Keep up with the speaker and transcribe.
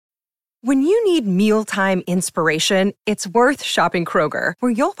When you need mealtime inspiration, it's worth shopping Kroger,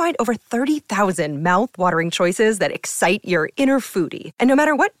 where you'll find over 30,000 mouth-watering choices that excite your inner foodie. And no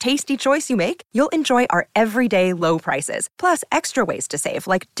matter what tasty choice you make, you'll enjoy our everyday low prices, plus extra ways to save,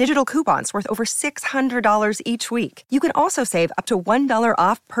 like digital coupons worth over $600 each week. You can also save up to $1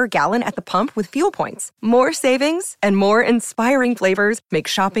 off per gallon at the pump with fuel points. More savings and more inspiring flavors make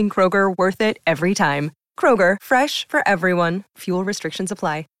shopping Kroger worth it every time. Kroger, fresh for everyone. Fuel restrictions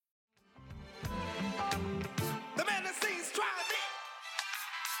apply.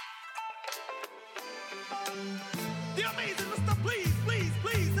 The amazing Mr.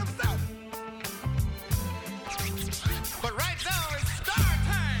 Please himself. But right now it's star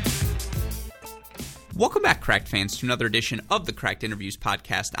time. Welcome back, Cracked fans, to another edition of the Cracked Interviews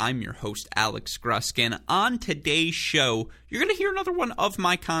podcast. I'm your host, Alex Gruskin. On today's show, you're going to hear another one of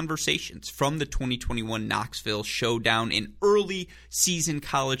my conversations from the 2021 Knoxville Showdown, an early season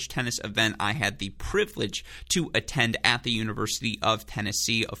college tennis event I had the privilege to attend at the University of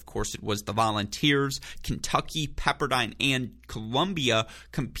Tennessee. Of course, it was the Volunteers, Kentucky, Pepperdine, and Columbia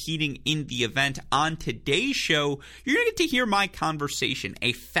competing in the event. On today's show, you're going to get to hear my conversation,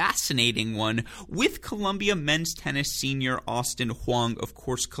 a fascinating one, with Columbia men's tennis senior Austin Huang. Of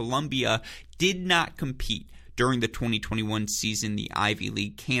course, Columbia did not compete during the 2021 season, the Ivy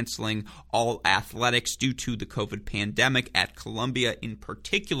League canceling all athletics due to the COVID pandemic. At Columbia in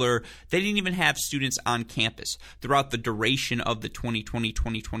particular, they didn't even have students on campus throughout the duration of the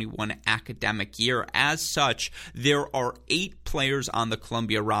 2020-2021 academic year. As such, there are 8 players on the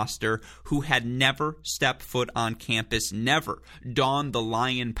Columbia roster who had never stepped foot on campus, never donned the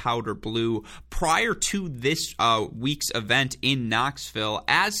lion powder blue prior to this week's event in Knoxville.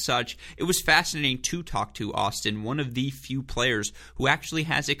 As such, it was fascinating to talk to Austin, one of the few players who actually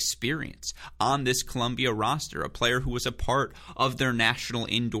has experience on this Columbia roster, a player who was a part of their national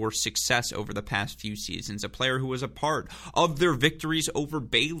indoor success over the past few seasons, a player who was a part of their victories over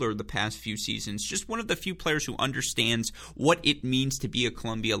Baylor the past few seasons, just one of the few players who understands what it means to be a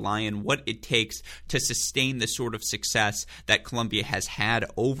Columbia Lion, what it takes to sustain the sort of success that Columbia has had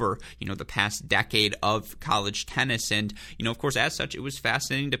over, the past decade of college tennis. And, of course, as such, it was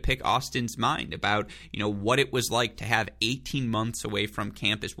fascinating to pick Austin's mind about, what it was like to have 18 months away from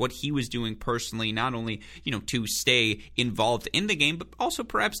campus, what he was doing personally, not only, to stay involved in the game, but also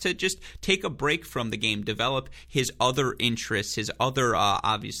perhaps to just take a break from the game, develop his other interests, his other,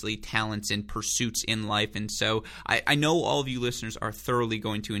 obviously, talents and pursuits in life. And so I know all of you listeners are thoroughly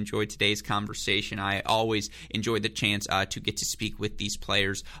going to enjoy today's conversation. I always enjoy the chance to get to speak with these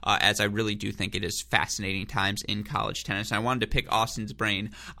players, as I really do think it is fascinating times in college tennis. I wanted to pick Austin's brain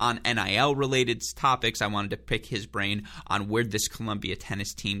on NIL-related topics. I wanted to pick his brain on where this Columbia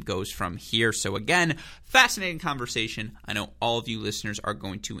tennis team goes from here. So again, fascinating conversation. I know all of you listeners are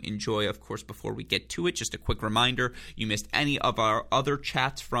going to enjoy. Of course, before we get to it, just a quick reminder, you missed any of our other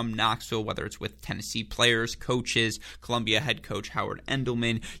chats from Knoxville, whether it's with Tennessee players, coaches, Columbia head coach Howard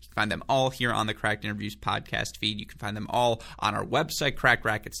Endelman. You can find them all here on the Cracked Interviews podcast feed. You can find them all on our website,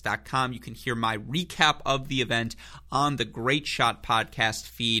 crackrackets.com. You can hear my recap of the event on the Great Shot podcast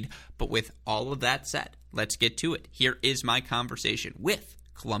feed. But with all of that said, let's get to it. Here is my conversation with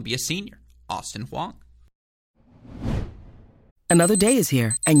Columbia senior Austin Huang. Another day is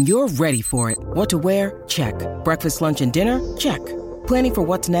here, and you're ready for it. What to wear? Check. Breakfast, lunch, and dinner? Check. Planning for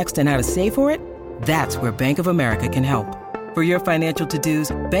what's next and how to save for it? That's where Bank of America can help. For your financial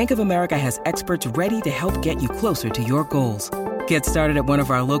to-dos, Bank of America has experts ready to help get you closer to your goals. Get started at one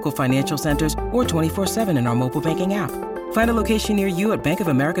of our local financial centers or 24/7 in our mobile banking app. Find a location near you at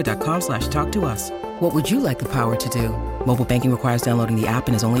bankofamerica.com/talktous. What would you like the power to do? Mobile banking requires downloading the app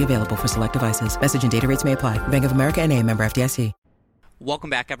and is only available for select devices. Message and data rates may apply. Bank of America N.A., member FDIC.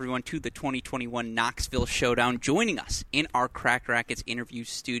 Welcome back, everyone, to the 2021 Knoxville Showdown. Joining us in our Cracked Rackets interview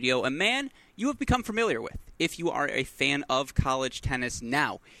studio, a man you have become familiar with if you are a fan of college tennis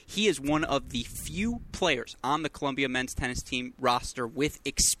now. He is one of the few players on the Columbia men's tennis team roster with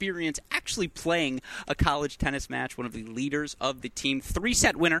experience actually playing a college tennis match, one of the leaders of the team,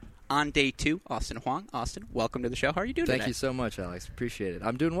 3-set winner on day 2, Austin Huang. Austin, welcome to the show. How are you doing today? Thank you so much, Alex. Appreciate it.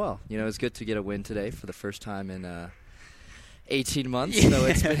 I'm doing well. It's good to get a win today for the first time in 18 months, so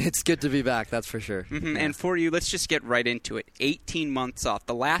it's good to be back, that's for sure. Mm-hmm. Yeah. And for you, let's just get right into it. 18 months off.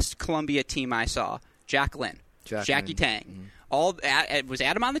 The last Columbia team I saw, Jack Lynn, Jackie Tang, Was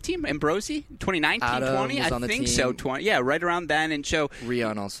Adam on the team? Ambrosi? 2019, Adam 20? was I on the think team. so. 20, yeah, right around then. And so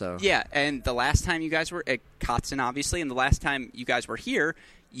Rion also. Yeah, and the last time you guys were at Kotzen, obviously, and the last time you guys were here,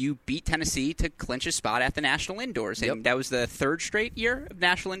 you beat Tennessee to clinch a spot at the National Indoors. And that was the third straight year of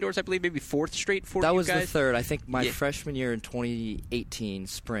National Indoors, I believe, maybe fourth straight for you guys. That was the third. I think my freshman year in 2018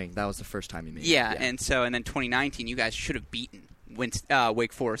 spring, that was the first time you made it. Yeah, and then 2019, you guys should have beaten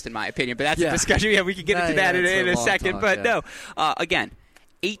Wake Forest, in my opinion. But that's a discussion. Yeah, we can get into that in a second. No, again,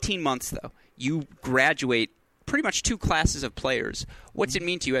 18 months, though. You graduate pretty much 2 classes of players. What's it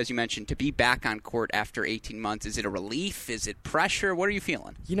mean to you, as you mentioned, to be back on court after 18 months? Is it a relief? Is it pressure? What are you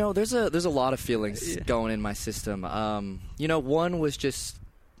feeling? There's a lot of feelings going in my system. One was just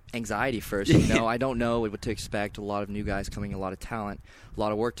anxiety first. I don't know what to expect. A lot of new guys coming, a lot of talent, a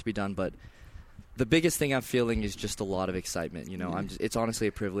lot of work to be done. But the biggest thing I'm feeling is just a lot of excitement. It's honestly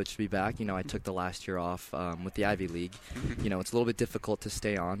a privilege to be back. I took the last year off with the Ivy League. It's a little bit difficult to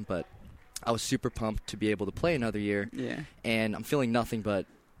stay on, but I was super pumped to be able to play another year. Yeah. And I'm feeling nothing but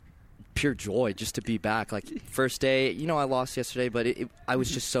pure joy just to be back. Like, first day, I lost yesterday, but I was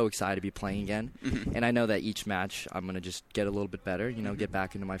just so excited to be playing again. And I know that each match I'm going to just get a little bit better, get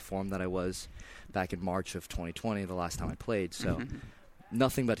back into my form that I was back in March of 2020, the last time I played. So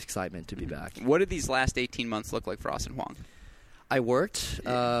nothing but excitement to be back. What did these last 18 months look like for Austin Huang? I worked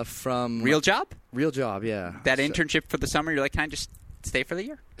from... Real job? Real job, yeah. That internship for the summer, you're like, can I just stay for the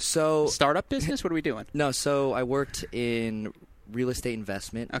year? So startup business? What are we doing? No, so I worked in real estate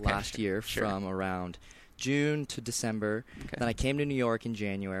investment last year from around June to December. Okay. Then I came to New York in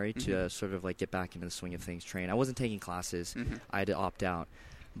January to sort of like get back into the swing of things, train. I wasn't taking classes. I had to opt out.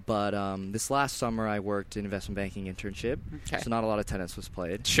 But this last summer I worked in investment banking internship, so not a lot of tennis was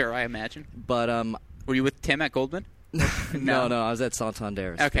played. Sure, I imagine. But were you with Tim at Goldman? No, I was at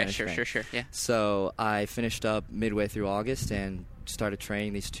Santander. Okay, sure, yeah. So I finished up midway through August and started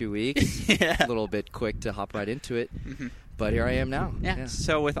training these 2 weeks. A little bit quick to hop right into it. But here I am now. Yeah.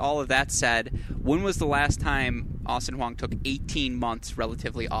 So with all of that said, when was the last time Austin Huang took 18 months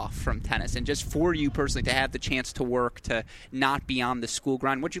relatively off from tennis? And just for you personally to have the chance to work, to not be on the school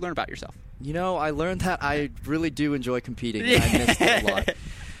grind, what did you learn about yourself? I learned that I really do enjoy competing. And I missed it a lot.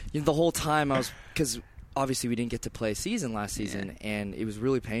 The whole time because obviously we didn't get to play a season last season, and it was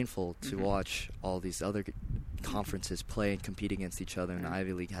really painful to watch all these other conferences play and compete against each other, and the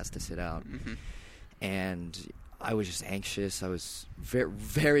Ivy League has to sit out. And I was just anxious. I was very,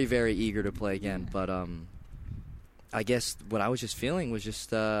 very, very eager to play again. But I guess what I was just feeling was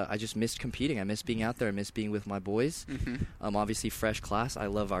just I just missed competing. I missed being out there. I missed being with my boys. Obviously, fresh class. I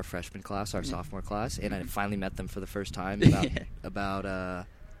love our freshman class, our sophomore class, and I finally met them for the first time just about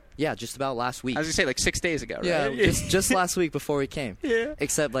last week. I was going to say, like 6 days ago, right? Yeah, just last week before we came. Yeah.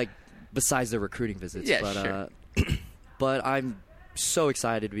 Except, besides the recruiting visits. Yeah, but, sure. But I'm so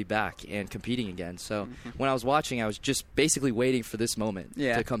excited to be back and competing again. So when I was watching, I was just basically waiting for this moment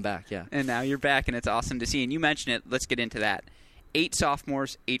to come back. Yeah. And now you're back, and it's awesome to see. And you mentioned it. Let's get into that. 8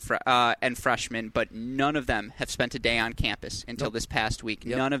 sophomores, 8 and freshmen, but none of them have spent a day on campus until this past week.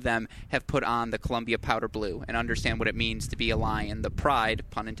 None of them have put on the Columbia powder blue and understand what it means to be a Lion. The pride,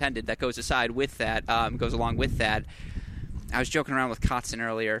 pun intended, that goes along with that. I was joking around with Kotzen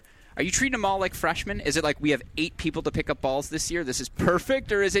earlier. Are you treating them all like freshmen? Is it like we have 8 people to pick up balls this year? This is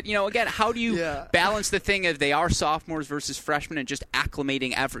perfect? Or is it, again, how do you balance the thing of they are sophomores versus freshmen and just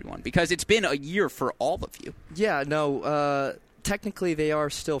acclimating everyone? Because it's been a year for all of you. Yeah, no, technically they are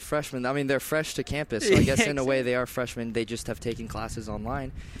still freshmen. I mean, they're fresh to campus, so I guess in a way they are freshmen. They just have taken classes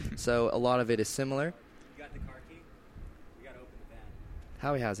online. So a lot of it is similar. You got the car key? You got to open the van.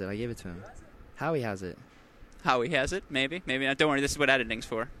 Howie has it. I gave it to him. Howie has it. Howie has it? Maybe. Maybe not. Don't worry. This is what editing's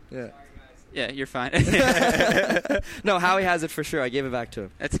for. Yeah. Yeah, you're fine. No, Howie has it for sure. I gave it back to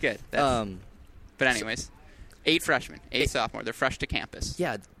him. That's good. But anyways, 8 freshmen, 8 sophomores. They're fresh to campus.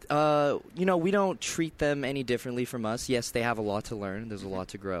 Yeah. We don't treat them any differently from us. Yes, they have a lot to learn. There's a lot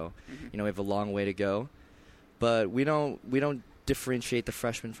to grow. We have a long way to go. But we don't differentiate the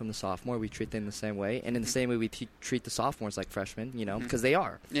freshmen from the sophomore. We treat them the same way. And in the same way we treat the sophomores like freshmen, because they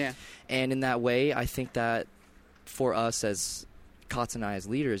are. Yeah. And in that way, I think that for us as Kotz and I as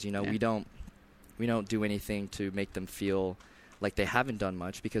leaders, we don't do anything to make them feel like they haven't done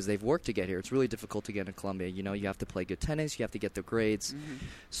much because they've worked to get here. It's really difficult to get in Columbia. You have to play good tennis. You have to get the grades.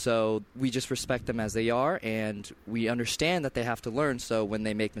 So we just respect them as they are, and we understand that they have to learn. So when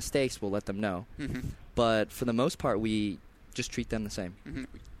they make mistakes, we'll let them know. But for the most part, we just treat them the same.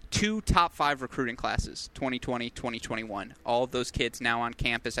 2 top 5 recruiting classes, 2020, 2021. All of those kids now on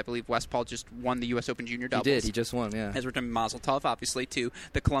campus. I believe Westphal just won the U.S. Open Junior Doubles. He did. He just won, yeah. As we're doing Mazel Tov, obviously, to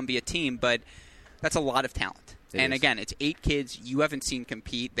the Columbia team. But that's a lot of talent. And again, it's 8 kids you haven't seen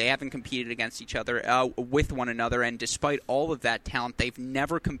compete. They haven't competed against each other, with one another. And despite all of that talent, they've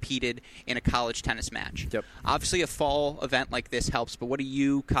never competed in a college tennis match. Yep. Obviously, a fall event like this helps. But what do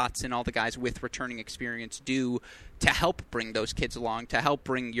you, Kotz, and all the guys with returning experience do to help bring those kids along, to help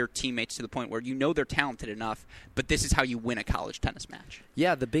bring your teammates to the point where you know they're talented enough, but this is how you win a college tennis match?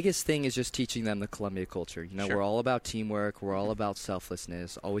 Yeah, the biggest thing is just teaching them the Columbia culture. You know, Sure. we're all about teamwork. We're all about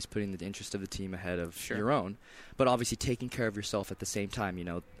selflessness, always putting the interest of the team ahead of Sure. your own, but obviously taking care of yourself at the same time. You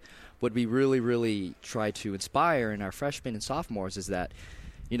know, what we really, really try to inspire in our freshmen and sophomores is that,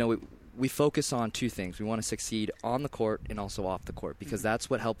 you know, we focus on 2 things. We want to succeed on the court and also off the court because that's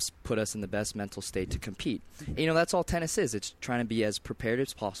what helps put us in the best mental state to compete. And, you know, that's all tennis is. It's trying to be as prepared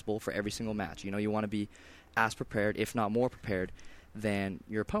as possible for every single match. You know, you want to be as prepared, if not more prepared, than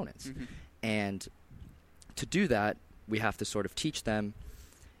your opponents. And to do that, we have to sort of teach them.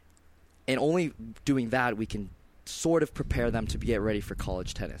 And only doing that, we can sort of prepare them to get ready for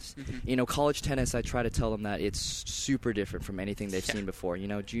college tennis. You know, college tennis, I try to tell them that it's super different from anything they've seen before. You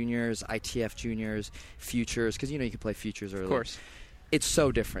know, juniors, ITF juniors, futures, because, you know, you can play futures early. Of course. It's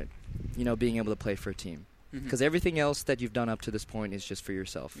so different, you know, being able to play for a team. Because everything else that you've done up to this point is just for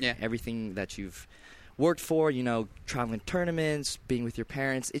yourself. Yeah. Everything that you've worked for, you know, traveling tournaments, being with your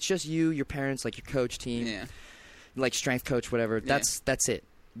parents, it's just you, your parents, like your coach team, like strength coach, whatever. That's it.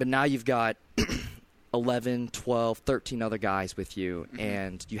 But now you've got 11, 12, 13 other guys with you,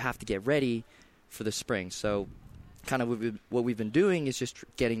 and you have to get ready for the spring. So kind of what we've been doing is just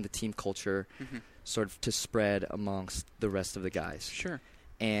getting the team culture sort of to spread amongst the rest of the guys. Sure.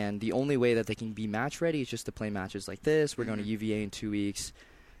 And the only way that they can be match ready is just to play matches like this. We're going to UVA in 2 weeks.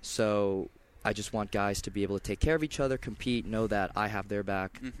 So I just want guys to be able to take care of each other, compete, know that I have their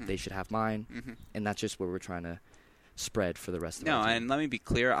back, they should have mine, and that's just what we're trying to spread for the rest of our team. And let me be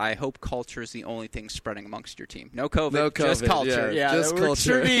clear, I hope culture is the only thing spreading amongst your team. No COVID, just culture. Yeah, just that works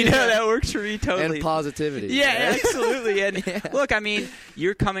culture. for me. No, that works for me totally. And positivity. Yeah, absolutely. And look, I mean,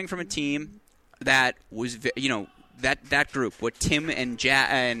 you're coming from a team that was, you know, that group, what Tim and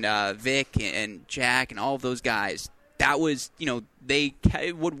Vic and Jack and all of those guys, that was, you know,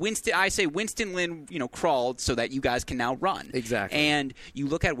 Winston Lynn, you know, crawled so that you guys can now run. Exactly. And you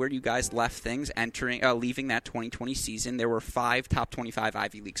look at where you guys left things leaving that 2020 season, there were 5 top 25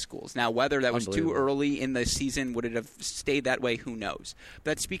 Ivy League schools. Now, whether that was too early in the season, would it have stayed that way, who knows?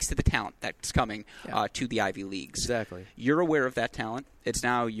 But that speaks to the talent that's coming to the Ivy Leagues. Exactly. You're aware of that talent. It's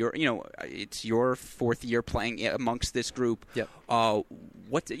now it's your 4th year playing amongst this group. Yep.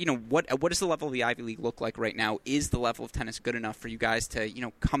 What does the level of the Ivy League look like right now? Is the level of tennis good enough for you guys to, you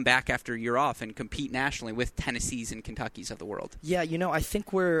know, come back after a year off and compete nationally with Tennessees and Kentuckys of the world? Yeah, you know, I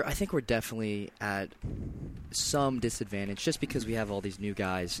think we're definitely at some disadvantage just because we have all these new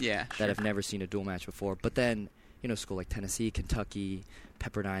guys that have never seen a dual match before. But then, you know, school like Tennessee, Kentucky,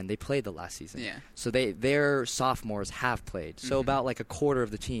 Pepperdine, they played the last season. Yeah. So their sophomores have played. So about like a quarter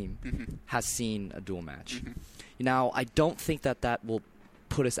of the team has seen a dual match. Now, I don't think that will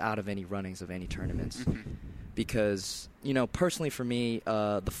put us out of any runnings of any tournaments because, you know, personally for me,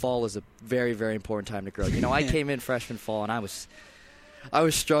 the fall is a very, very important time to grow. You know, I came in freshman fall and I was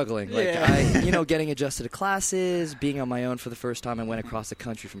struggling. Like, getting adjusted to classes, being on my own for the first time. I went across the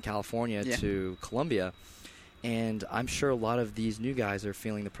country from California to Columbia. And I'm sure a lot of these new guys are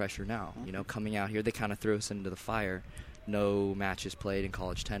feeling the pressure now. You know, coming out here, they kind of threw us into the fire. No matches played in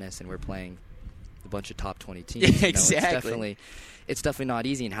college tennis, and we're playing a bunch of top 20 teams. Exactly. It's definitely not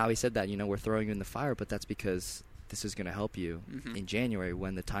easy. And Howie said that, you know, we're throwing you in the fire, but that's because this is going to help you in January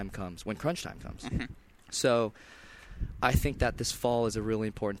when the time comes, when crunch time comes. So I think that this fall is a really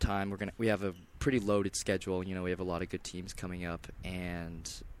important time. We have a pretty loaded schedule. You know, we have a lot of good teams coming up,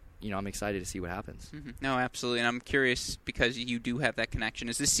 and you know, I'm excited to see what happens. No, absolutely. And I'm curious because you do have that connection.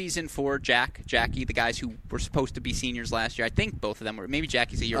 Is this season for Jackie, the guys who were supposed to be seniors last year? I think both of them were. Maybe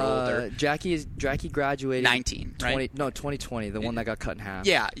Jackie's a year older. Jackie graduated 19, right? 2020, the one that got cut in half.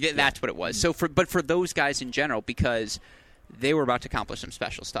 Yeah, that's what it was. So for those guys in general, because they were about to accomplish some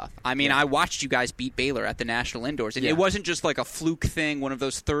special stuff. I mean, I watched you guys beat Baylor at the National Indoors, and it wasn't just like a fluke thing, one of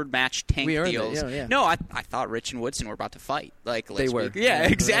those third-match tank deals. No, I thought Rich and Woodson were about to fight. They were. Yeah,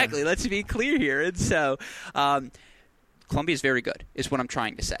 exactly. Yeah. Let's be clear here. And so Columbia is very good, is what I'm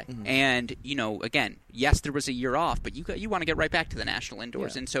trying to say. And, you know, again, yes, there was a year off, but you want to get right back to the National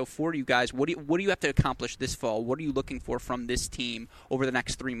Indoors. And so for you guys, what do you have to accomplish this fall? What are you looking for from this team over the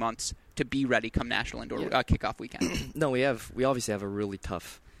next 3 months to be ready come National Indoor kickoff weekend? No, we obviously have a really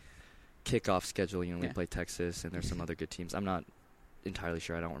tough kickoff schedule. You know, we play Texas, and there's some other good teams. I'm not entirely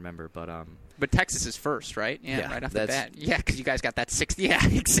sure. I don't remember, But Texas is first, right? Yeah, right off the bat. Yeah, because you guys got that 60. Yeah,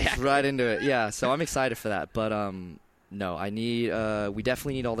 exactly. Right into it. Yeah, so I'm excited for that. But no, we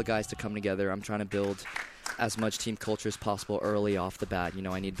definitely need all the guys to come together. I'm trying to build as much team culture as possible early off the bat.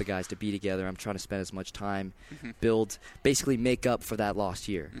 I need the guys to be together. I'm trying to spend as much time, basically make up for that lost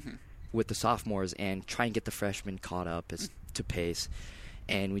year with the sophomores and try and get the freshmen caught up to pace.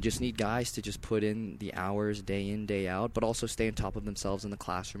 And we just need guys to just put in the hours day in, day out, but also stay on top of themselves in the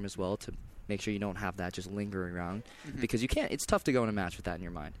classroom as well to make sure you don't have that just lingering around. Because it's tough to go in a match with that in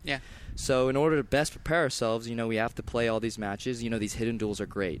your mind. Yeah. So in order to best prepare ourselves, we have to play all these matches. These hidden duels are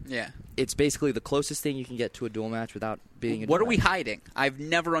great. Yeah. It's basically the closest thing you can get to a duel match without being a What duel are we match. hiding? I've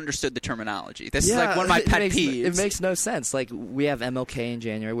never understood the terminology. This is like one of my pet peeves. It makes no sense. Like, we have MLK in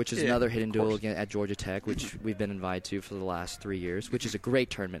January, which is another hidden duel at Georgia Tech, which we've been invited to for the last 3 years, which is a great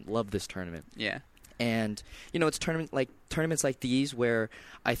tournament. Love this tournament. Yeah. And, it's tournaments like these where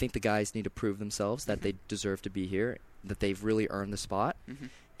I think the guys need to prove themselves that they deserve to be here, that they've really earned the spot.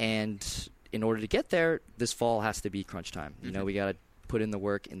 And in order to get there, this fall has to be crunch time. We got to put in the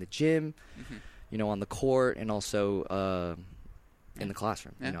work in the gym, on the court, and also in the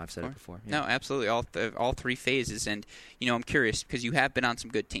classroom. I've said it before. No, absolutely. All three phases. And, I'm curious because you have been on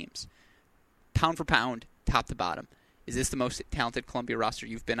some good teams. Pound for pound, top to bottom. Is this the most talented Columbia roster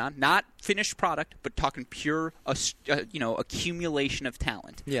you've been on? Not finished product, but talking pure, accumulation of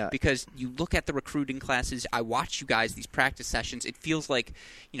talent. Yeah. Because you look at the recruiting classes, I watch you guys, these practice sessions, it feels like,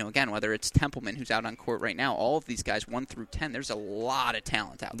 again, whether it's Templeman, who's out on court right now, all of these guys, 1 through 10, there's a lot of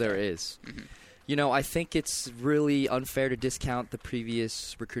talent out there. There is. I think it's really unfair to discount the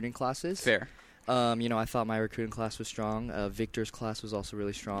previous recruiting classes. Fair. I thought my recruiting class was strong. Victor's class was also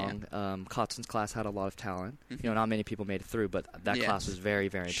really strong. Yeah. Cotson's class had a lot of talent. Not many people made it through, but that class was very,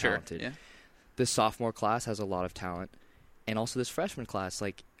 very talented. Yeah. This sophomore class has a lot of talent. And also this freshman class.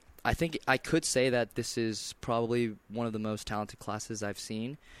 I think I could say that this is probably one of the most talented classes I've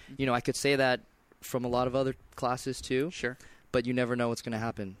seen. I could say that from a lot of other classes too. Sure. But you never know what's going to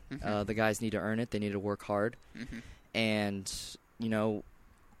happen. The guys need to earn it. They need to work hard. And,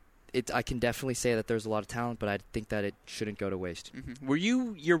 I can definitely say that there's a lot of talent, but I think that it shouldn't go to waste. Were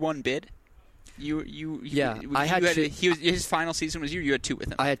you your one bid? His final season was you had 2 with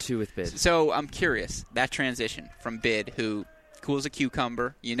him. I had 2 with Bid. So I'm curious, that transition from Bid, who cool as a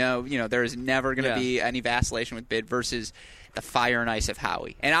cucumber, there is never going to be any vacillation with Bid, versus the fire and ice of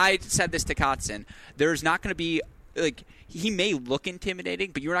Howie. And I said this to Kotson, there's not going to be, he may look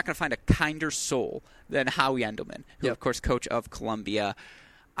intimidating, but you're not going to find a kinder soul than Howie Endelman, who, of course, coach of Columbia.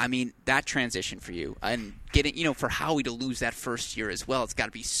 I mean, that transition for you, and getting, for Howie to lose that first year as well, it's got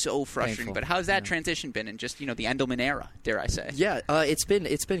to be so frustrating. Painful. But how's that transition been in just, the Endelman era, dare I say? Yeah, it's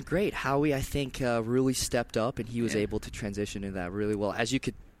been great. Howie, I think, really stepped up, and he was able to transition into that really well. As you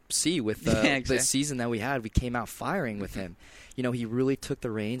could see with the season that we had, we came out firing with him. He really took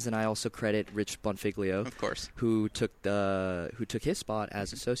the reins, and I also credit Rich Bonfiglio, of course, who took his spot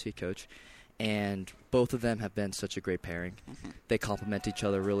as associate coach. And both of them have been such a great pairing. They complement each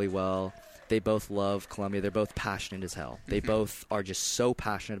other really well. They both love Columbia. They're both passionate as hell. They both are just so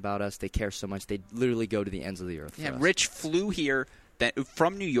passionate about us. They care so much. They literally go to the ends of the earth for us. Rich flew here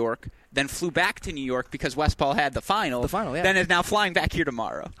from New York, then flew back to New York because West Paul had the final. Then is now flying back here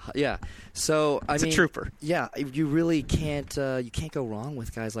tomorrow. Yeah. So It's a trooper. Yeah, you really can't go wrong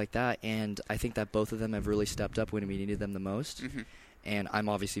with guys like that. And I think that both of them have really stepped up when we needed them the most. And I'm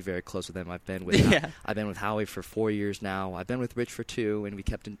obviously very close with them. I've been with Howie for 4 years now. I've been with Rich for 2, and we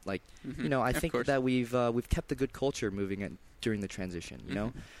kept in I think that we've kept the good culture moving during the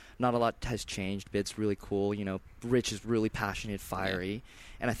transition. Not a lot has changed. Bid's really cool. Rich is really passionate, fiery,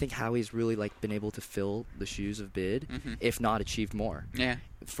 and I think Howie's really been able to fill the shoes of Bid, if not achieved more. Yeah.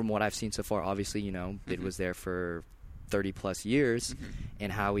 From what I've seen so far, obviously, Bid was there for 30 plus years,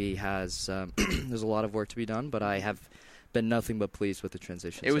 and Howie has there's a lot of work to be done, but I have been nothing but pleased with the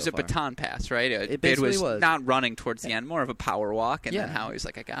transition. It was so a baton pass, right? It Bid was not running towards the end, more of a power walk, and then Howie's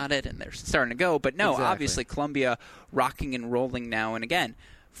like, I got it, and they're starting to go. But no, obviously Columbia rocking and rolling now. And again,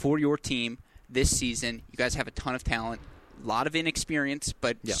 for your team this season, you guys have a ton of talent, a lot of inexperience,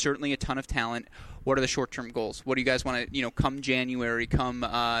 but certainly a ton of talent. What are the short-term goals? What do you guys want to, come January,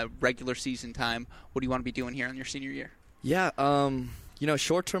 come regular season time, what do you want to be doing here in your senior year? Yeah,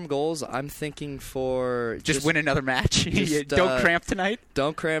 short-term goals, I'm thinking for just win another match. Don't cramp tonight.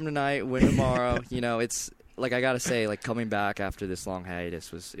 Don't cram tonight. Win tomorrow. It's I got to say, coming back after this long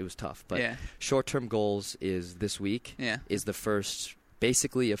hiatus was tough. But short-term goals is this week. Is the first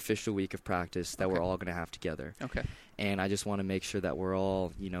basically official week of practice that we're all going to have together. Okay. And I just want to make sure that we're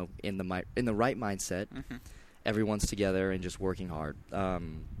all in the right mindset. everyone's together and just working hard.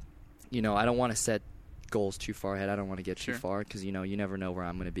 You know, I don't want to set goals too far ahead. I don't want to get too far because, you know, you never know where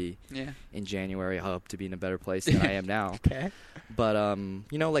I'm going to be in January. I hope to be in a better place than I am now. Okay. But,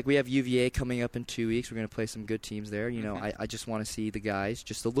 you know, like we have UVA coming up in 2 weeks. We're going to play some good teams there. You know, I just want to see the guys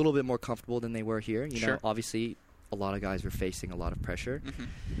just a little bit more comfortable than they were here. You know, obviously a lot of guys were facing a lot of pressure.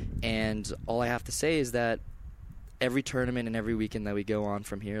 And all I have to say is that every tournament and every weekend that we go on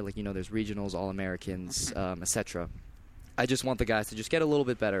from here, like, you know, there's regionals, All-Americans, etc. I just want the guys to just get a little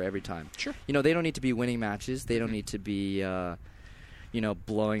bit better every time. Sure. You know, they don't need to be winning matches. They don't need to be, you know,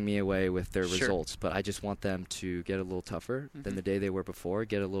 blowing me away with their results. But I just want them to get a little tougher than the day they were before,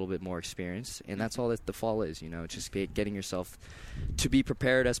 get a little bit more experience. And that's all that the fall is, you know, just getting yourself to be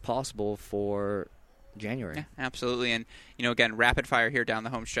prepared as possible for January. Yeah, absolutely. And, you know, again, rapid fire here down the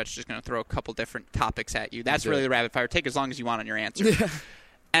home stretch, just going to throw a couple different topics at you. That's really the rapid fire. Take as long as you want on your answer.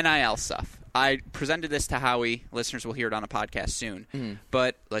 NIL stuff. I presented this to Howie. Listeners will hear it on a podcast soon.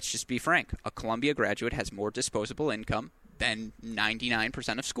 But let's just be frank. A Columbia graduate has more disposable income than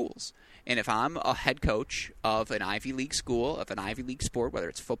 99% of schools. And if I'm a head coach of an Ivy League school, of an Ivy League sport, whether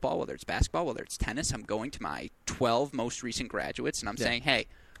it's football, whether it's basketball, whether it's tennis, I'm going to my 12 most recent graduates and I'm saying, hey,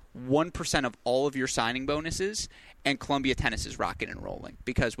 1% of all of your signing bonuses, and Columbia Tennis is rocking and rolling.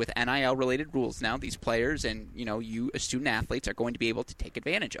 Because with NIL-related rules now, these players and, you know, you as student-athletes are going to be able to take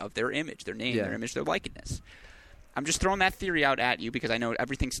advantage of their image, their name, their image, their likeness. I'm just throwing that theory out at you because I know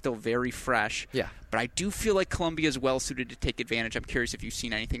everything's still very fresh. Yeah. But I do feel like Columbia is well-suited to take advantage. I'm curious if you've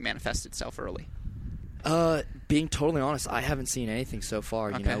seen anything manifest itself early. Being totally honest, I haven't seen anything so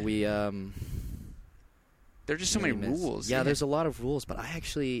far. You know, we... There's just so many rules. Yeah, there's a lot of rules, but I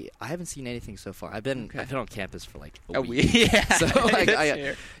haven't seen anything so far. I've been on campus for like a week. So like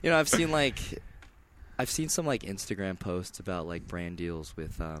you know, I've seen some like Instagram posts about like brand deals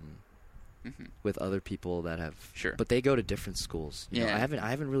with other people that have but they go to different schools. You know, I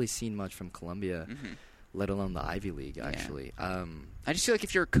haven't really seen much from Columbia. Let alone the Ivy League, actually. I just feel like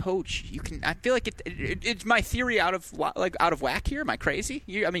if you're a coach, you can. I feel like it's my theory out of whack here. Am I crazy?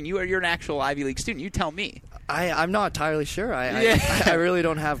 You're an actual Ivy League student. You tell me. I'm not entirely sure. I really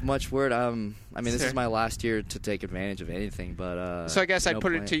don't have much word. I mean, this is my last year to take advantage of anything. But so I guess I'd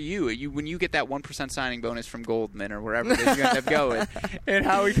put it to you. When you get that 1% signing bonus from Goldman or wherever it is you end up going, and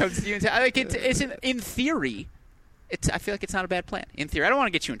how he comes to you and says, like it's in theory. I feel like it's not a bad plan, in theory. I don't want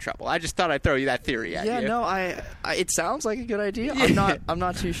to get you in trouble. I just thought I'd throw you that theory at you. Yeah, no, it sounds like a good idea. I'm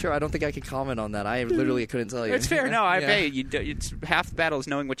not too sure. I don't think I can comment on that. I literally couldn't tell you. It's fair. No, it's half the battle is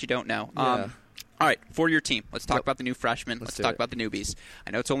knowing what you don't know. All right, for your team, let's talk about the new freshmen. Let's talk about the newbies.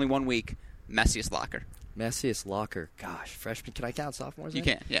 I know it's only 1 week. Messiest locker. Messiest locker. Gosh, freshmen. Can I count sophomores? You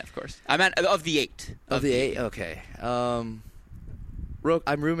can, yeah, of course. I meant of the 8. Of the 8? Okay.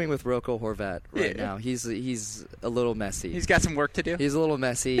 I'm rooming with Rocco Horvat now. He's a little messy. He's got some work to do. He's a little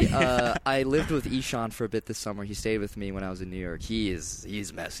messy. I lived with Ishan for a bit this summer. He stayed with me when I was in New York.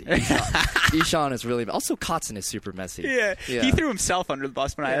 He's messy. Ishan is really also Kotzen is super messy. Yeah. He threw himself under the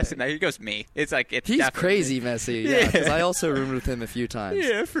bus when I asked him that. He goes, me. It's like he's crazy messy. Yeah, because I also roomed with him a few times.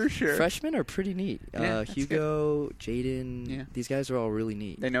 Yeah, for sure. Freshmen are pretty neat. Hugo, Jaden, these guys are all really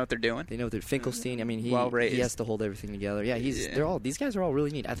neat. They know what they're doing. They know what they're Finkelstein. I mean, he has to hold everything together. Yeah, these guys are all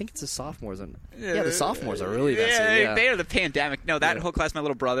really neat. I think it's the sophomores. The sophomores are really messy. They are the pandemic. No, that whole class. My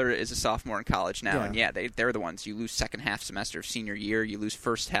little brother is a sophomore in college now, and they're the ones. You lose second half semester of senior year. You lose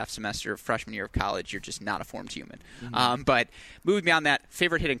first half semester of freshman year of college. You're just not a formed human. But moving beyond that,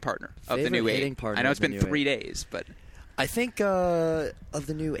 favorite hitting partner of the new 8. I know it's been 3 days, but. I think of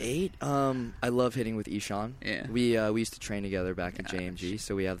the new 8, I love hitting with Ishan. Yeah. We used to train together back in JMG,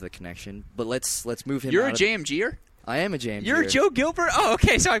 so we have the connection. But let's move him. You're a JMGer? I am a JMGer. You're Joe Gilbert? Oh,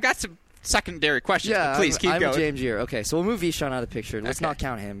 okay. So I've got some secondary questions. Yeah, please keep going. I'm a JMGer. Okay, so we'll move Ishan out of the picture. Let's not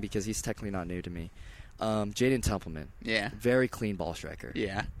count him because he's technically not new to me. Jaden Templeman. Yeah. Very clean ball striker.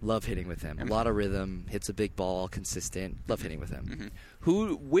 Yeah. Love hitting with him. A lot of rhythm. Hits a big ball. Consistent. Love hitting with him.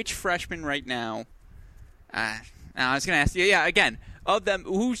 Which freshman right now? I was going to ask you. Yeah. Again, of them,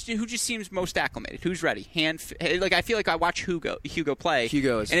 who just seems most acclimated? Who's ready? I feel like I watch Hugo play.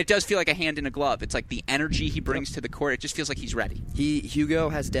 And it does feel like a hand in a glove. It's like the energy he brings to the court. It just feels like he's ready. Hugo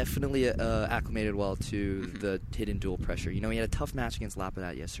has definitely acclimated well to the hidden dual pressure. You know, he had a tough match against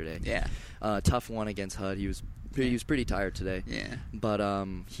Lapadat yesterday. Yeah. Tough one against HUD. He was pretty tired today. Yeah. But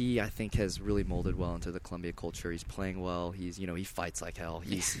he, I think, has really molded well into the Columbia culture. He's playing well. He fights like hell.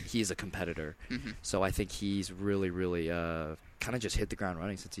 He's a competitor. So I think he's really, really kind of just hit the ground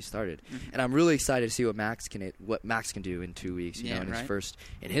running since he started. And I'm really excited to see what Max can do in 2 weeks. You know,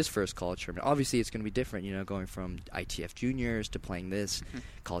 in his first college tournament. Obviously, it's going to be different. You know, going from ITF juniors to playing this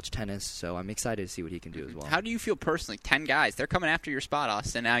college tennis. So I'm excited to see what he can do as well. How do you feel personally? 10 guys, they're coming after your spot,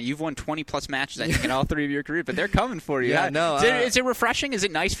 Austin. Now you've won 20 plus matches, I think, in all 3 of your career, but they're coming for you. Is it refreshing? Is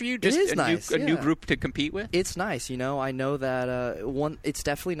it nice for you? Just it is nice. A new group to compete with. It's nice. You know, I know that it's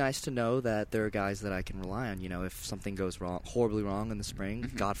definitely nice to know that there are guys that I can rely on. You know, if something goes horribly wrong in the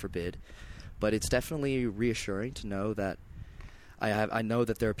spring, God forbid. But it's definitely reassuring to know that I know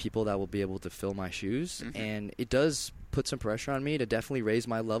that there are people that will be able to fill my shoes, and it does put some pressure on me to definitely raise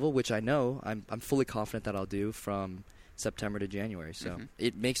my level, which I know I'm fully confident that I'll do from September to January. So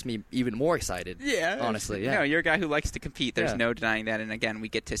it makes me even more excited. Yeah, honestly. Yeah, no, you're a guy who likes to compete. There's no denying that. And again, we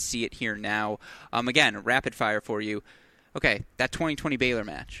get to see it here now. Again, rapid fire for you. Okay, that 2020 Baylor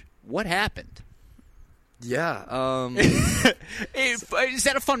match. What happened? Yeah. Is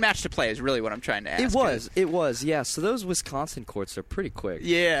that a fun match to play is really what I'm trying to ask. It was, yeah. So those Wisconsin courts are pretty quick.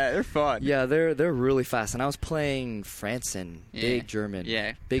 Yeah, they're fun. Yeah, they're really fast. And I was playing Franzen, big German.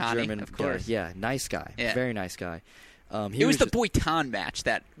 Yeah, big Connie, German. of course. Yeah, nice guy. Yeah. Very nice guy. It was the Boitan match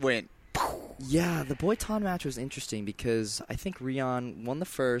that went... Yeah, the Boitan match was interesting because I think Rion won the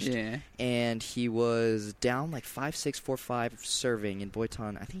first, and he was down like 5-6, 4-5 serving, and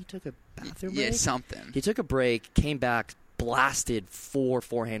Boitan, I think he took a bathroom break? Yeah, something. He took a break, came back, blasted 4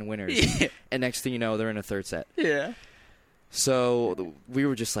 forehand winners, and next thing you know, they're in a third set. Yeah. So we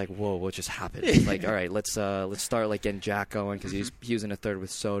were just like, whoa, what just happened? Like, all right, let's start like getting Jack going because he was in a third with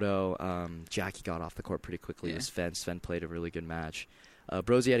Soto. Jackie got off the court pretty quickly with Sven. Sven played a really good match.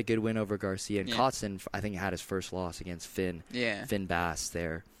 Brosey had a good win over Garcia, and Kotzen, I think, had his first loss against Finn Bass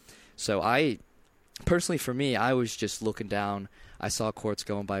there. So personally for me, I was just looking down. I saw courts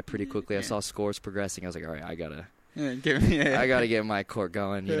going by pretty quickly. I saw scores progressing. I was like, all right, I gotta get my court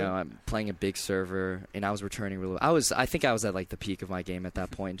going. You know, I'm playing a big server, and I was returning really well. I think I was at like the peak of my game at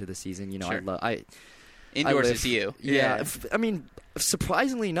that point into the season. You know, indoors is you. Yeah. I mean,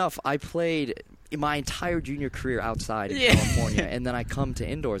 surprisingly enough, I played my entire junior career outside in California, and then I come to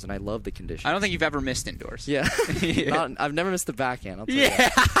indoors, and I love the conditions. I don't think you've ever missed indoors. Yeah. I've never missed the backhand. I'll tell you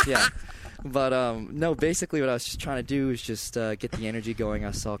that. Yeah. But, no, basically what I was just trying to do is just get the energy going.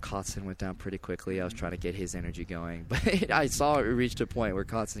 I saw Kotzen went down pretty quickly. I was trying to get his energy going. But I saw it reached a point where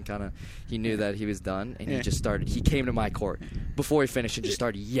Kotzen he knew that he was done, and he came to my court before he finished and just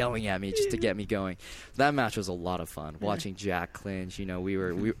started yelling at me just to get me going. That match was a lot of fun. Watching Jack clinch, you know,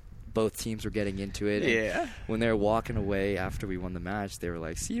 we both teams were getting into it. And when they were walking away after we won the match, they were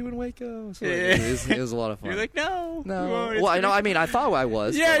like, "See you in Waco." So it was a lot of fun. You're like, no. Well, I know. I mean, I thought I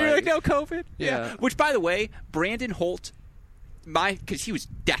was. Yeah, you're like, no COVID. Yeah. Which, by the way, Brandon Holt, because he was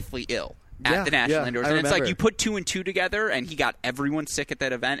deathly ill at the National Indoors. And it's like you put 2 and 2 together, and he got everyone sick at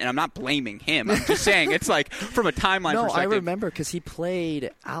that event. And I'm not blaming him. I'm just saying it's like from a timeline perspective. No, I remember because he played.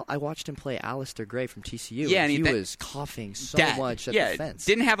 I watched him play Alistair Gray from TCU. Yeah, and he was coughing so much at the fence.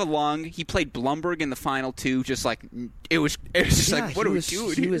 Didn't have a lung. He played Blumberg in the final 2. Just like it was just like, what are we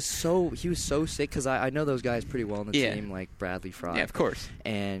doing? He was so sick because I know those guys pretty well in the team, like Bradley Fry. Yeah, of course.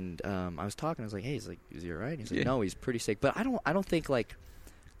 And I was talking. I was like, hey, is he all right? He's like, no, he's pretty sick. But I don't think like.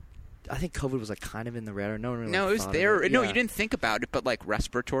 I think COVID was like kind of in the radar. No one really. No, it was there. No, you didn't think about it, but like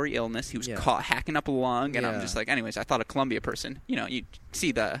respiratory illness, he was caught hacking up a lung, and I'm just like, anyways, I thought a Columbia person. You know, you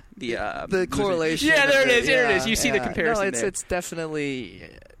see the correlation. Yeah, there it is. There it is. You see the comparison. No, it's definitely.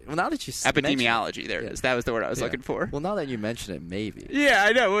 Well, now that you epidemiology, there it is. That was the word I was looking for. Well, now that you mention it, maybe. Yeah,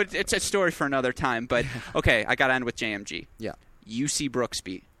 I know. It's a story for another time. But okay, I got to end with JMG. Yeah. UC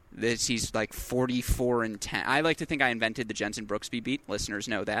Brooksby. He's like 44-10. I like to think I invented the Jensen Brooksby beat. Listeners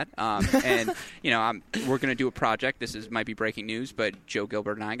know that. And you know, we're going to do a project. This might be breaking news, but Joe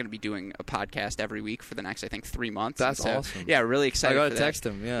Gilbert and I are going to be doing a podcast every week for the next, I think, 3 months. That's awesome. Yeah, really excited. I got to text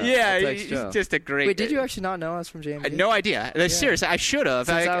him. Yeah. Yeah, he's just a great. Wait, did you actually not know us from JMG? No idea. Seriously, I should have.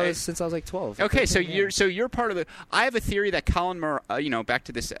 Since I was like 12. Okay, so you're part of the. I have a theory that Colin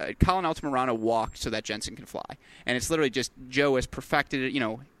Altamirano walked so that Jensen can fly, and it's literally just Joe has perfected it. You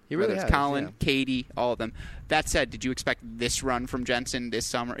know. He really has, Colin, Katie, all of them. That said, did you expect this run from Jensen this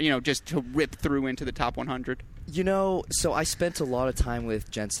summer? You know, just to rip through into the top 100? You know, so I spent a lot of time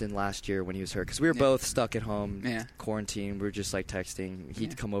with Jensen last year when he was hurt because we were both stuck at home, quarantined. We were just like texting.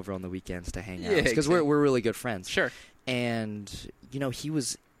 He'd come over on the weekends to hang out because we're really good friends. Sure. And you know, he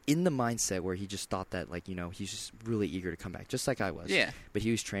was in the mindset where he just thought that, like, you know, he's just really eager to come back, just like I was. Yeah. But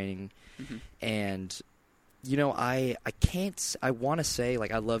he was training, and I can't. I want to say,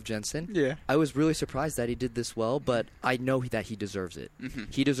 like, I love Jensen. Yeah. I was really surprised that he did this well, but I know that he deserves it. Mm-hmm.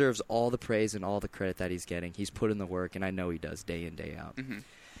 He deserves all the praise and all the credit that he's getting. He's put in the work, and I know he does day in, day out. Mm-hmm.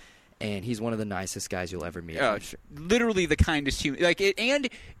 And he's one of the nicest guys you'll ever meet. Literally the kindest human. And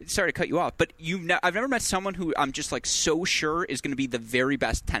sorry to cut you off, but I've never met someone who I'm just like so sure is going to be the very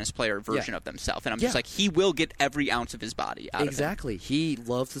best tennis player version of themselves. And I'm just like, he will get every ounce of his body out Exactly. Of him. He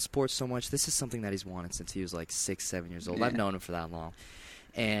loves the sport so much. This is something that he's wanted since he was like 6, 7 years old. Yeah. I've known him for that long.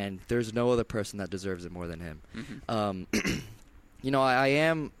 And there's no other person that deserves it more than him.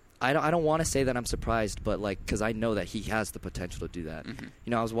 Mm-hmm. I don't want to say that I'm surprised, but because I know that he has the potential to do that.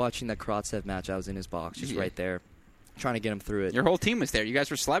 Mm-hmm. I was watching the Karatsev match. I was in his box, just right there, trying to get him through it. Your whole team was there. You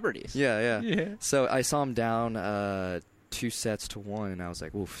guys were celebrities. Yeah. So I saw him down 2-1, and I was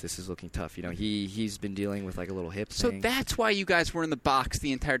like, "Oof, this is looking tough." He's been dealing with like a little hip thing. So that's why you guys were in the box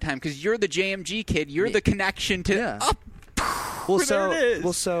the entire time, because you're the JMG kid. You're the connection to up.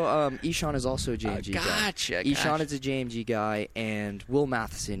 Ishan is also a JMG guy. Gotcha. Ishan is a JMG guy, and Will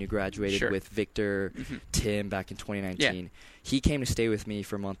Matheson, who graduated with Victor Tim back in 2019, he came to stay with me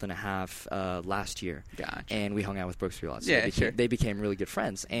for a month and a half last year. Gotcha. And we hung out with Brooksby a lot. So they became really good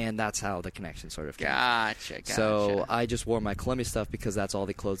friends, and that's how the connection sort of came. Gotcha. So I just wore my Columbia stuff because that's all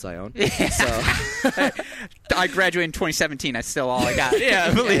the clothes I own. I graduated in 2017. That's still all I got.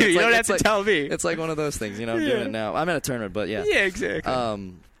 Yeah, believe me. You don't have to tell me. It's like one of those things. I'm doing it now. I'm at a tournament, but yeah. Yeah,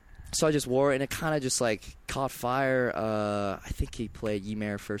 exactly. So I just wore it, and it kind of just caught fire. I think he played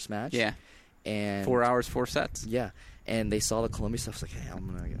Ymer first match. Yeah. And 4 hours, 4 sets. Yeah. And they saw the Columbia stuff. I was like, hey, I'm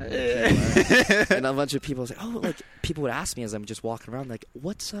going to And a bunch of people was like, people would ask me as I'm just walking around, like,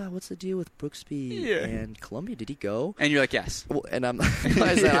 what's the deal with Brooksby and Columbia? Did he go? And you're like, yes. Well, and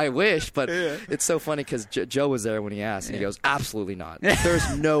I said, I wish, but it's so funny because Joe was there when he asked, and he goes, absolutely not.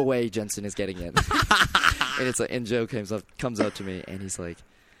 There's no way Jensen is getting in. And Joe comes up to me, and he's like,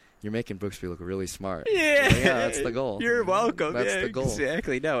 you're making Brooksby look really smart. Yeah. That's the goal. You're welcome. That's the goal.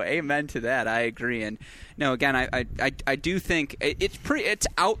 Exactly. No, amen to that. I agree. And no, again, I do think it's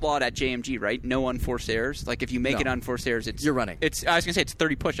outlawed at JMG, right? No unforced errors. Like if you make it unforced errors, you're running. I was gonna say it's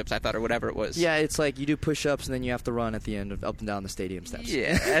 30 push-ups, I thought, or whatever it was. Yeah, it's like you do push-ups and then you have to run at the end up and down the stadium steps.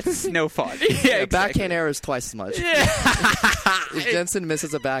 Yeah, that's no fun. Exactly. Backhand error is twice as much. Yeah. If Jensen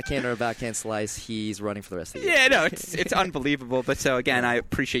misses a backhand or a backhand slice, he's running for the rest of the year. Yeah, no, it's unbelievable. But so again, I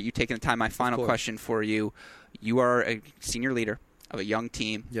appreciate you taking the time. My final question for you: you are a senior leader of a young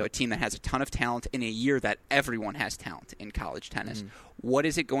team, a team that has a ton of talent in a year that everyone has talent in college tennis. What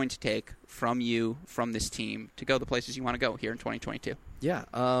is it going to take from you, from this team, to go the places you want to go here in 2022? Yeah,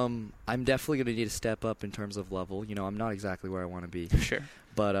 I'm definitely going to need to step up in terms of level. I'm not exactly where I want to be. Sure.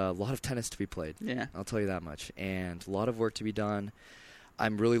 But a lot of tennis to be played. Yeah. I'll tell you that much. And a lot of work to be done.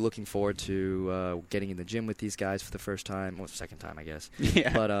 I'm really looking forward to getting in the gym with these guys for the first time. Well, second time, I guess.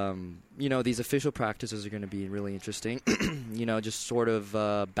 Yeah. But, these official practices are going to be really interesting. Just sort of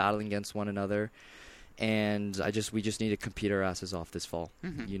battling against one another. And we just need to compete our asses off this fall.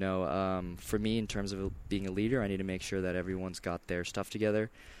 For me, in terms of being a leader, I need to make sure that everyone's got their stuff together.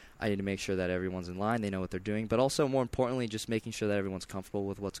 I need to make sure that everyone's in line, they know what they're doing. But also, more importantly, just making sure that everyone's comfortable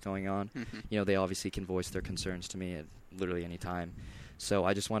with what's going on. They obviously can voice their concerns to me at literally any time. So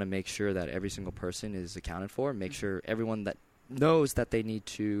I just want to make sure that every single person is accounted for, make sure everyone that knows that they need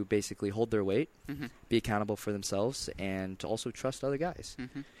to basically hold their weight, be accountable for themselves, and to also trust other guys.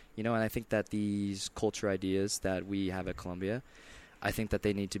 And I think that these culture ideas that we have at Columbia, I think that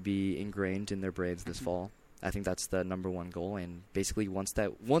they need to be ingrained in their brains this fall. I think that's the number one goal. And basically once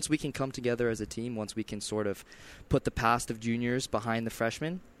we can come together as a team, once we can sort of put the past of juniors behind the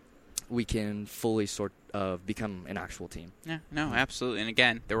freshmen, we can fully sort of become an actual team. Yeah, no, absolutely. And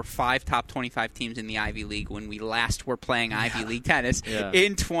again, there were 5 top 25 teams in the Ivy League when we last were playing Ivy League tennis.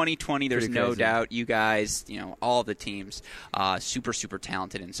 In 2020, there's no doubt you guys, all the teams, super, super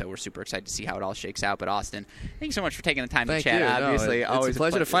talented. And so we're super excited to see how it all shakes out. But Austin, thank you so much for taking the time to chat. Obviously, it's always a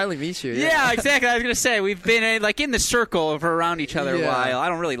pleasure to finally meet you. Yeah, exactly. I was going to say, we've been in the circle of around each other a while. I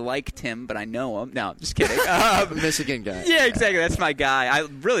don't really like Tim, but I know him. No, I'm just kidding. Michigan guy. Yeah, exactly. That's my guy. I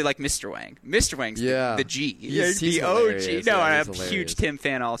really like Mr. Wang. Mr. Wang's the G. He's the OG. No, I'm a hilarious. huge Tim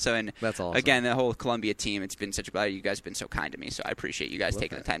fan also. And that's awesome. Again, the whole Columbia team, it's been such a pleasure. You guys have been so kind to me, so I appreciate you guys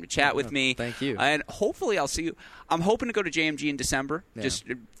taking the time to chat with me. Thank you. And hopefully I'll see you. I'm hoping to go to JMG in December, just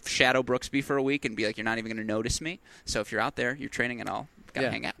shadow Brooksby for a week and be like, you're not even going to notice me. So if you're out there, you're training and all,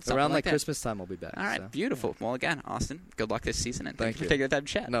 gotta hang out. Around like Christmas time, I'll be back. All right, beautiful. Well, again, Austin, good luck this season, and thank you for taking the time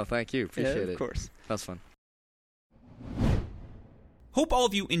to chat. No, thank you. Appreciate it. Of course. That was fun. Hope all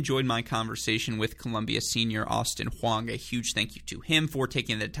of you enjoyed my conversation with Columbia senior Austin Huang. A huge thank you to him for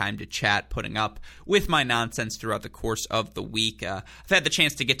taking the time to chat, putting up with my nonsense throughout the course of the week. I've had the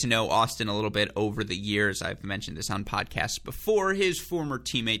chance to get to know Austin a little bit over the years. I've mentioned this on podcasts before. His former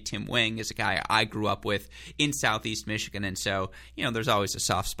teammate Tim Wang is a guy I grew up with in Southeast Michigan, and so, there's always a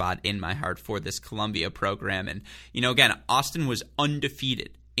soft spot in my heart for this Columbia program. And, again, Austin was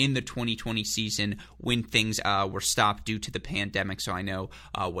undefeated in the 2020 season when things were stopped due to the pandemic. So I know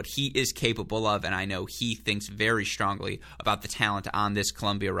what he is capable of, and I know he thinks very strongly about the talent on this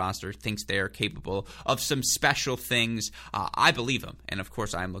Columbia roster, thinks they are capable of some special things. I believe him, and of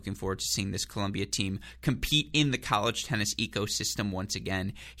course I'm looking forward to seeing this Columbia team compete in the college tennis ecosystem once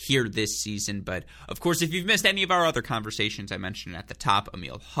again here this season. But of course, if you've missed any of our other conversations I mentioned at the top,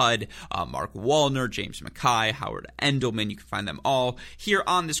 Emil Hudd, Mark Wallner, James Mackay, Howard Endelman, you can find them all here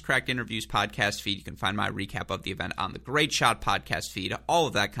on this Cracked Interviews podcast feed. You can find my recap of the event on the Great Shot podcast feed. All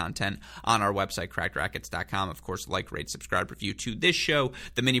of that content on our website, crackedrackets.com. Of course, like, rate, subscribe, review to this show,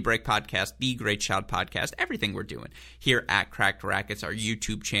 the Mini Break podcast, the Great Shot podcast, everything we're doing here at Cracked Rackets, our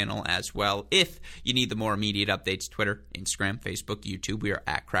YouTube channel as well. If you need the more immediate updates, Twitter, Instagram, Facebook, YouTube, we are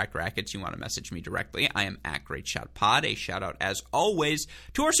at Cracked Rackets. You want to message me directly, I am at Great Shot Pod. A shout out, as always,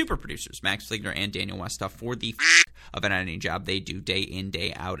 to our super producers, Max Fligner and Daniel Westoff, for the of an editing job they do day in,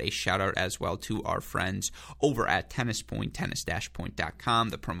 day out. A shout out as well to our friends over at Tennis Point, tennis-point.com.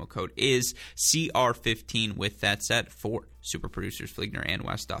 The promo code is CR15. With that said, for super producers Fligner and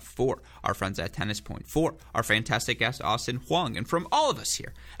Westoff, for our friends at Tennis Point, for our fantastic guest Austin Huang, and from all of us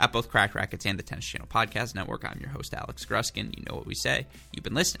here at both Cracked Rackets and the Tennis Channel Podcast Network, I'm your host Alex Gruskin. You know what we say. You've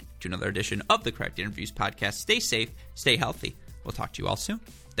been listening to another edition of the Cracked Interviews podcast. Stay safe, stay healthy. We'll talk to you all soon.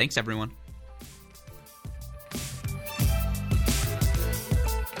 Thanks, everyone.